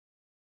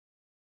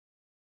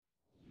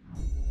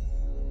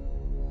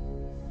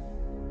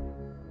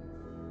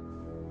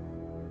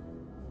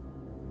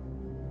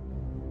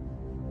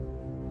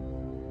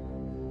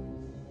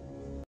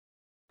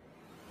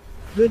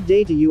Good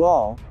day to you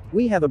all.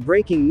 We have a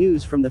breaking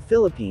news from the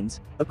Philippines,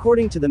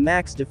 according to the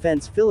Max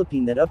Defense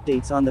Philippine that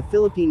updates on the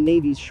Philippine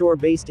Navy's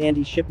shore-based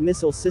anti-ship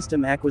missile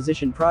system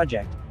acquisition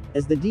project,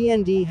 as the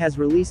DND has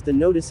released the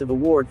notice of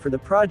award for the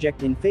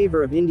project in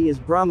favor of India's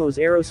Brahmos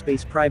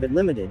Aerospace Private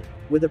Limited,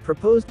 with a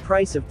proposed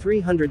price of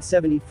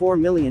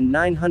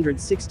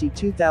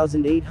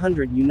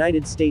 $374,962,800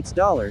 United States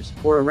dollars,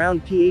 or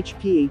around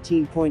PHP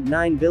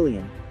 18.9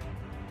 billion.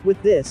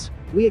 With this,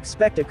 we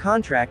expect a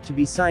contract to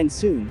be signed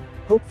soon,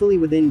 hopefully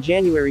within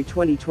January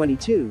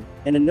 2022,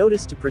 and a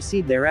notice to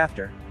proceed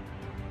thereafter.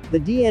 The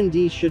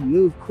DND should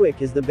move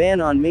quick as the ban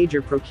on major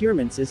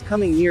procurements is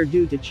coming near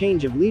due to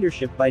change of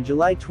leadership by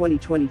July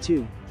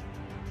 2022.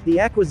 The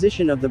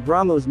acquisition of the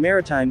Brahmos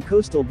maritime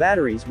coastal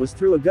batteries was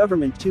through a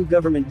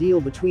government-to-government deal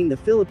between the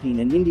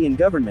Philippine and Indian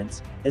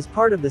governments, as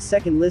part of the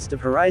second list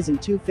of Horizon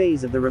 2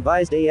 phase of the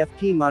revised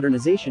AFP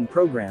modernization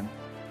program.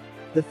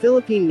 The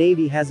Philippine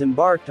Navy has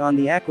embarked on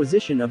the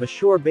acquisition of a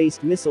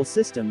shore-based missile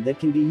system that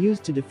can be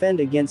used to defend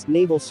against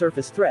naval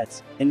surface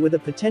threats, and with a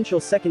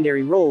potential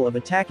secondary role of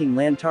attacking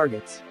land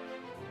targets.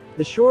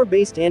 The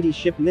Shore-Based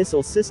Anti-Ship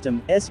Missile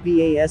System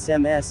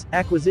 (SBASMS)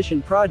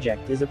 acquisition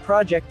project is a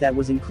project that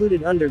was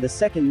included under the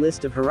second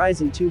list of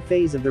Horizon 2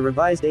 phase of the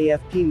revised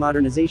AFP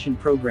modernization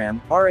program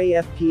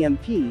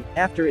 (RAFPMP),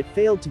 after it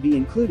failed to be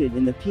included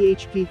in the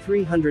PHP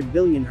 300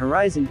 billion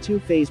Horizon 2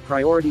 phase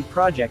priority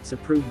projects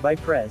approved by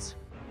Pres.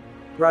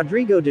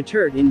 Rodrigo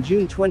Duterte in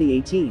June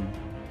 2018.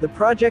 The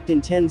project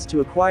intends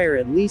to acquire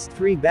at least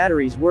 3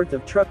 batteries worth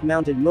of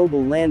truck-mounted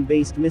mobile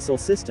land-based missile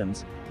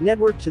systems,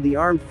 networked to the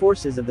armed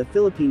forces of the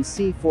Philippines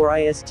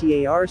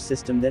C4ISTAR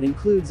system that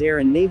includes air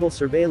and naval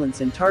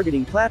surveillance and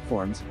targeting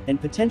platforms,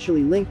 and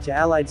potentially linked to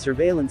allied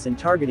surveillance and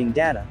targeting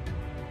data.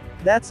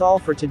 That's all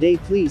for today.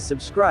 Please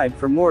subscribe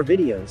for more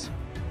videos.